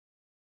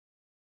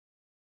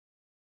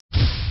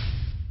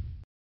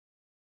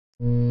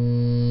Kid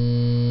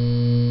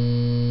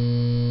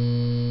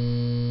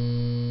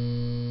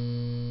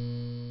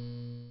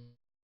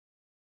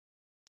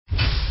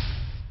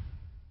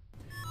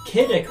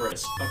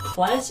Icarus, a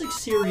classic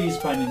series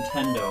by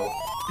Nintendo.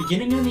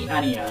 Beginning on the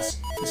NES,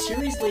 the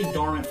series lay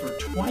dormant for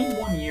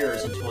 21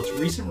 years until its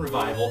recent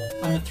revival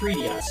on the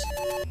 3DS.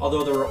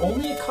 Although there are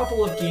only a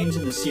couple of games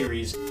in the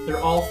series, they're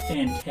all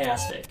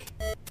fantastic.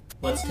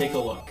 Let's take a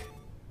look.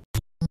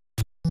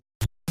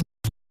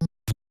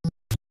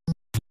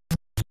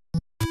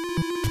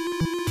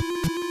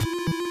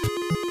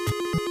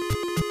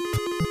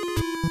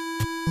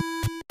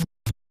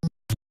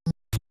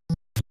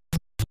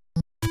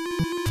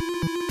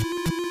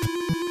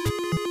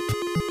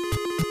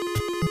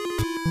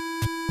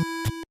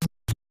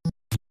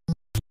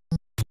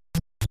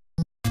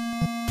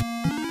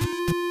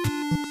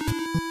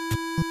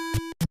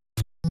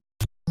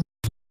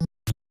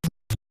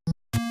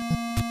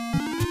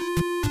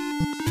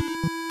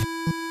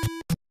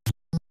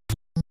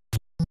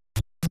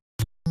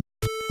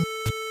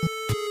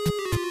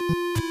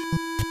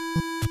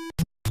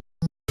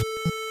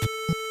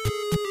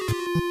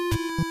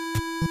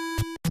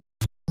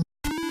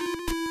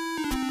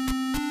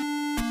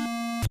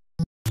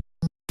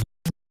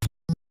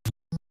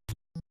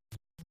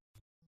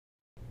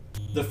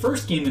 The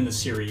first game in the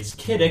series,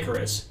 Kid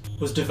Icarus,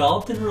 was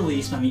developed and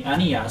released on the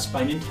NES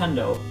by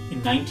Nintendo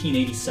in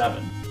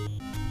 1987.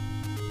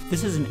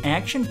 This is an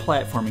action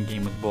platforming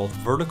game with both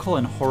vertical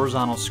and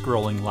horizontal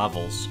scrolling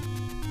levels.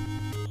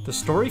 The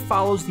story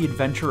follows the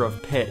adventure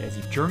of Pit as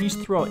he journeys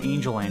throughout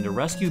Angel Land to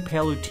rescue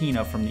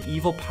Palutena from the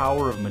evil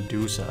power of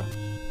Medusa.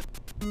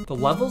 The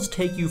levels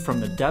take you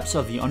from the depths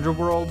of the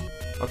underworld,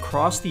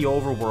 across the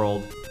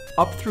overworld,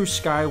 up through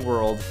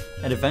Skyworld,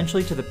 and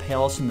eventually to the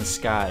palace in the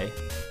sky.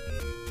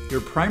 Your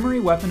primary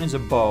weapon is a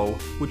bow,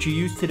 which you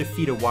use to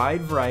defeat a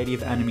wide variety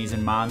of enemies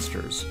and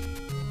monsters.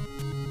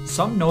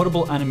 Some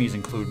notable enemies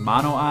include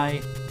Mono-Eye,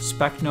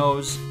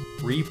 Specknose,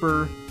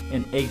 Reaper,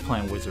 and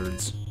Eggplant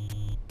Wizards.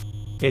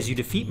 As you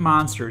defeat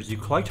monsters, you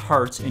collect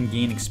hearts and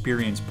gain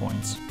experience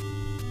points.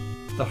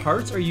 The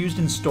hearts are used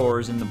in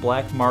stores in the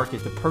black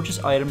market to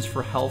purchase items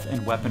for health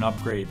and weapon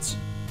upgrades.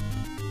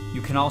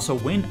 You can also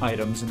win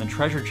items in the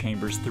treasure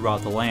chambers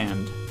throughout the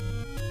land.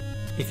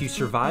 If you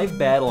survive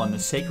battle in the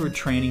Sacred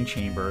Training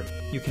Chamber,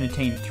 you can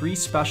attain 3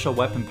 special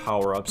weapon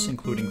power-ups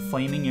including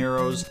flaming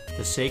arrows,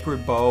 the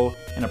sacred bow,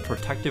 and a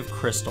protective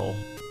crystal.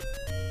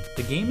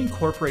 The game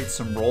incorporates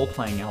some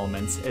role-playing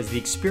elements as the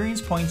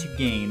experience points you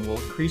gain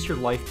will increase your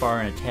life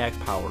bar and attack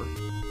power.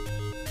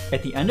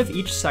 At the end of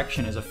each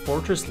section is a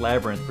fortress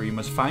labyrinth where you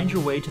must find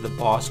your way to the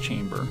boss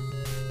chamber.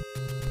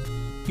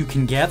 You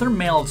can gather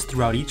mallets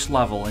throughout each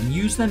level and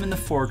use them in the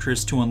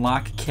fortress to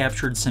unlock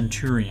captured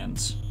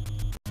centurions.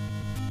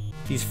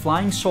 These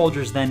flying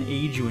soldiers then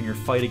aid you in your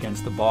fight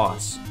against the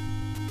boss.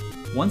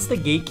 Once the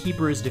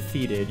gatekeeper is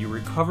defeated, you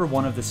recover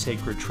one of the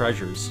sacred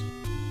treasures.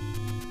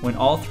 When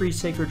all 3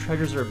 sacred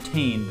treasures are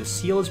obtained, the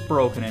seal is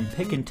broken and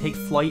Pit can take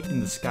flight in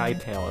the Sky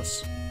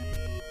Palace.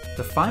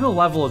 The final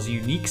level is a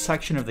unique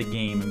section of the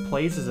game and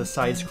plays as a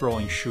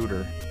side-scrolling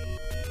shooter.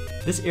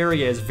 This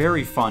area is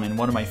very fun and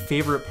one of my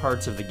favorite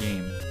parts of the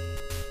game.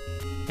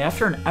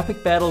 After an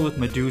epic battle with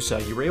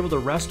Medusa, you were able to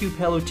rescue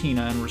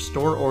Palutena and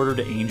restore order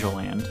to Angel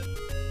Land.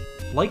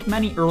 Like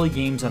many early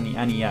games on the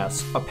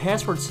NES, a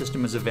password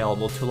system is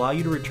available to allow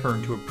you to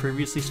return to a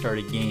previously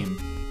started game.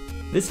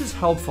 This is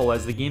helpful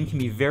as the game can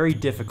be very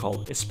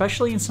difficult,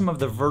 especially in some of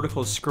the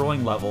vertical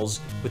scrolling levels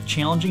with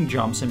challenging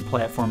jumps and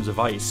platforms of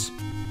ice.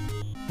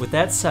 With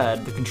that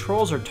said, the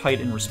controls are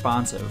tight and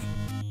responsive.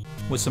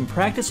 With some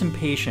practice and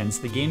patience,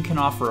 the game can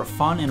offer a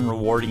fun and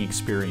rewarding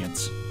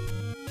experience.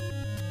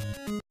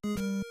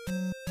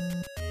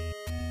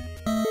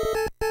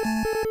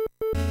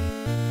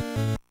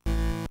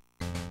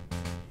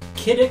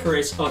 Kid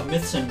Icarus of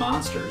Myths and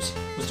Monsters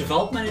was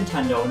developed by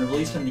Nintendo and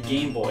released on the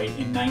Game Boy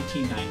in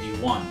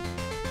 1991.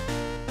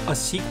 A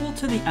sequel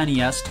to the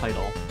NES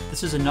title,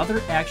 this is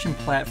another action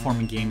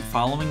platforming game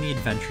following the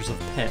adventures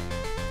of Pit.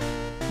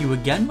 You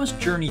again must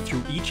journey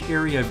through each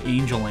area of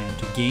Angel Land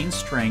to gain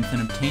strength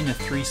and obtain the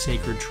 3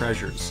 sacred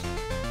treasures.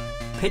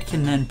 Pit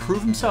can then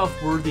prove himself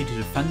worthy to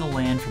defend the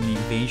land from the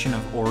invasion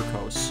of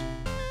Orcos.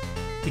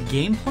 The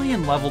gameplay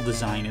and level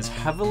design is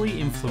heavily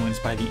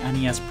influenced by the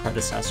NES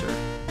predecessor.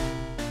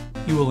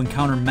 You will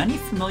encounter many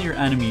familiar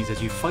enemies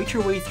as you fight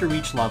your way through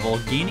each level,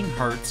 gaining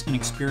hearts and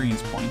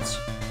experience points.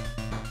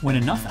 When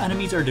enough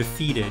enemies are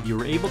defeated,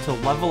 you are able to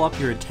level up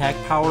your attack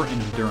power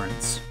and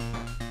endurance.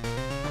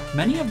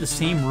 Many of the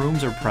same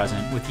rooms are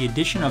present, with the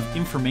addition of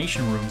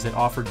information rooms that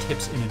offer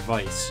tips and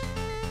advice.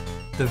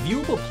 The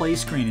viewable play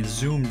screen is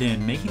zoomed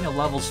in, making the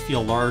levels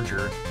feel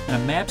larger, and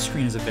a map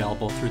screen is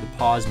available through the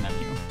pause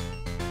menu.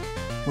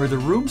 Where the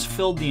rooms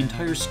filled the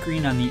entire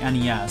screen on the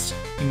NES,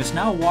 you must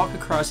now walk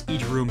across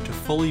each room to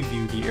fully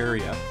view the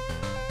area.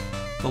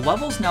 The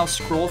levels now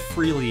scroll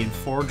freely in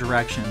 4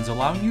 directions,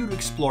 allowing you to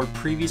explore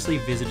previously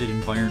visited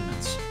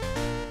environments.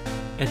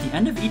 At the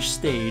end of each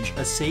stage,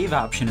 a save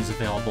option is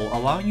available,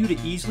 allowing you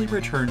to easily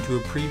return to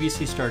a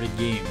previously started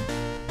game.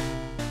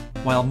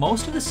 While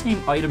most of the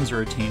same items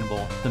are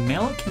attainable, the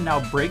mallet can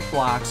now break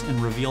blocks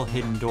and reveal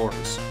hidden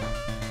doors.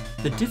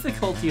 The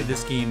difficulty of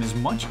this game is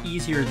much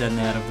easier than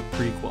that of the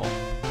prequel.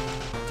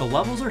 The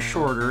levels are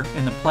shorter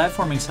and the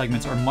platforming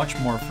segments are much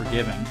more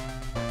forgiving.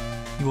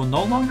 You will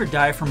no longer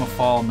die from a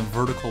fall in the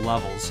vertical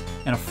levels,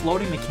 and a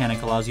floating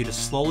mechanic allows you to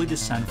slowly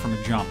descend from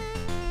a jump.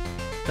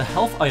 The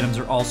health items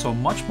are also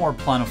much more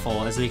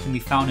plentiful as they can be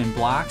found in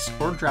blocks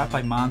or dropped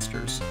by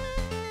monsters.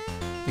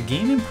 The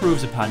game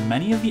improves upon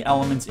many of the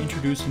elements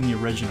introduced in the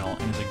original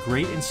and is a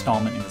great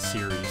installment in the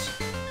series.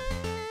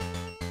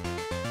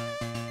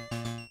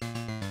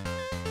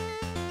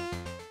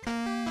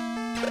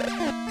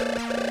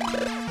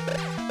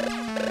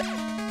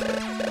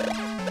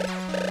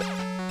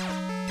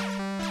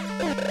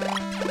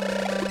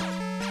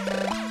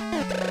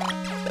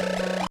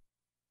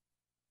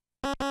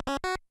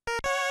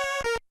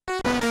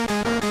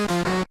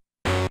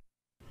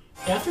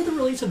 After the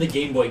release of the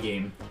Game Boy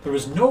game, there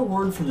was no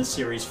word from the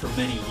series for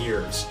many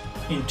years.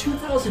 In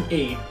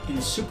 2008,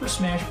 in Super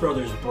Smash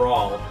Bros.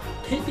 Brawl,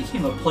 Pit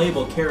became a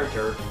playable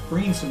character,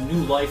 bringing some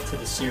new life to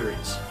the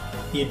series.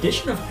 The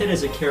addition of Pit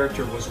as a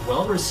character was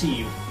well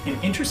received,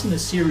 and interest in the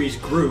series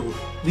grew,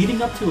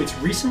 leading up to its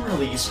recent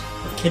release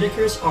of Kid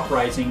Icarus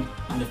Uprising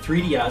on the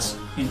 3DS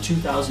in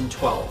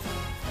 2012.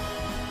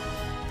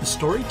 The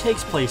story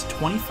takes place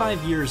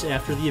 25 years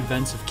after the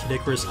events of Kid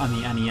Icarus on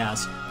the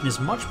NES and is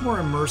much more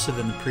immersive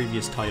than the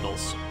previous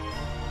titles.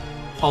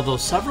 Although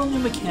several new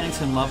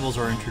mechanics and levels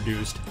are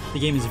introduced, the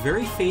game is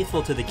very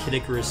faithful to the Kid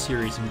Icarus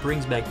series and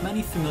brings back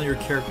many familiar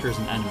characters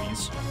and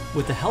enemies.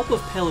 With the help of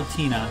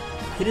Palutena,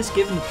 Pit is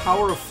given the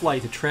power of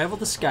flight to travel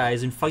the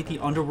skies and fight the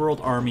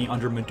underworld army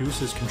under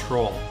Medusa's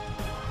control.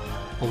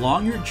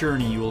 Along your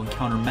journey you will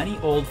encounter many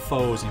old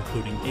foes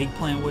including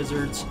Eggplant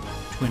Wizards,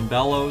 Twin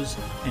Bellows,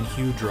 and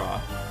Hudraw.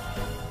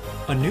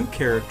 A new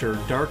character,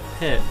 Dark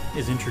Pit,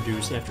 is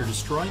introduced after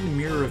destroying the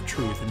Mirror of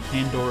Truth in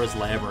Pandora's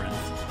Labyrinth.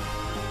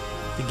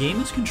 The game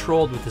is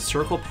controlled with the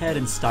Circle Pad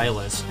and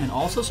Stylus, and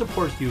also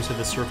supports use of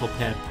the Circle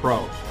Pad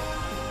Pro.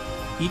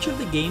 Each of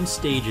the game's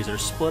stages are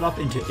split up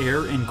into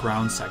air and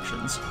ground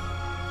sections.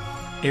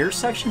 Air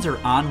sections are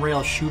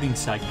on-rail shooting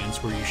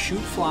segments where you shoot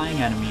flying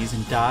enemies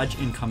and dodge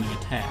incoming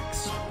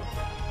attacks.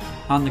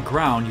 On the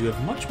ground, you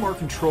have much more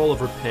control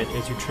over Pit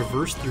as you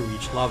traverse through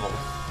each level.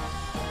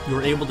 You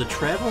are able to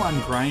travel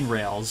on grind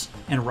rails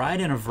and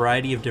ride in a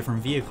variety of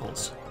different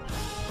vehicles.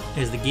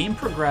 As the game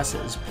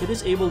progresses, Pit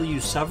is able to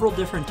use several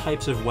different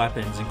types of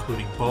weapons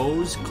including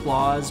bows,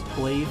 claws,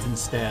 blades, and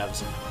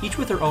stabs, each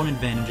with their own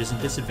advantages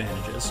and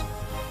disadvantages.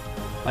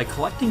 By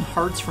collecting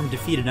hearts from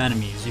defeated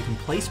enemies, you can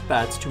place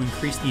bets to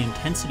increase the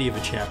intensity of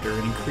a chapter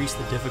and increase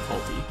the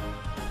difficulty.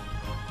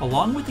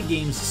 Along with the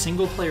game's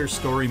single-player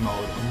story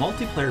mode, a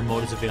multiplayer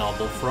mode is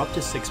available for up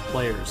to 6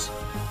 players.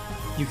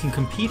 You can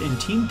compete in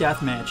team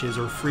deathmatches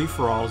or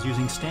free-for-alls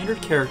using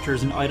standard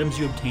characters and items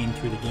you obtain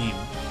through the game.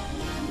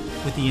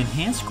 With the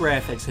enhanced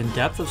graphics and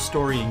depth of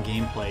story and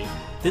gameplay,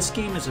 this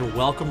game is a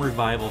welcome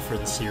revival for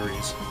the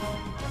series.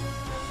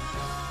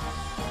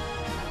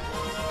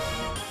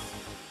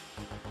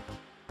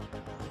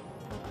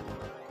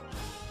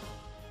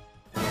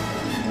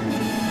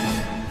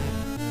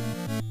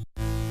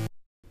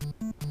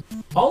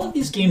 All of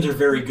these games are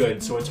very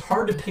good, so it's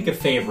hard to pick a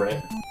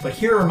favorite, but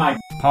here are my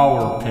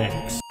power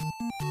picks.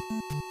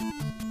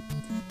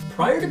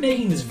 Prior to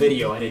making this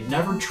video, I had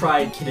never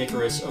tried Kid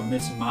Icarus of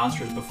Myths and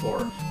Monsters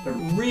before, but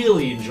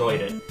really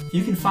enjoyed it. If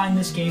you can find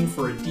this game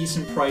for a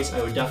decent price,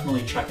 I would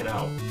definitely check it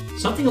out.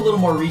 Something a little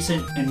more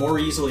recent and more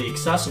easily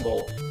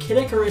accessible, Kid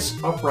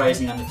Icarus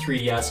Uprising on the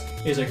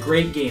 3DS is a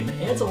great game.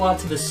 It adds a lot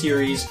to the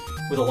series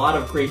with a lot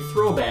of great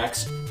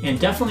throwbacks, and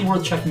definitely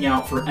worth checking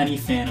out for any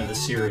fan of the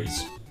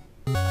series.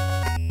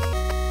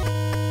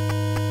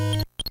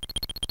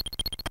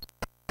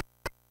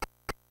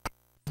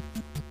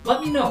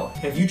 Let me know,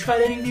 have you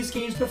tried any of these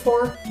games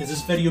before? Does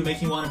this video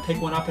make you want to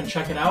pick one up and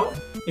check it out?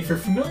 If you're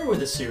familiar with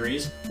the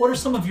series, what are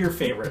some of your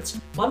favorites?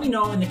 Let me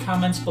know in the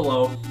comments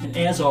below, and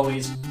as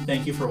always,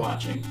 thank you for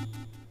watching.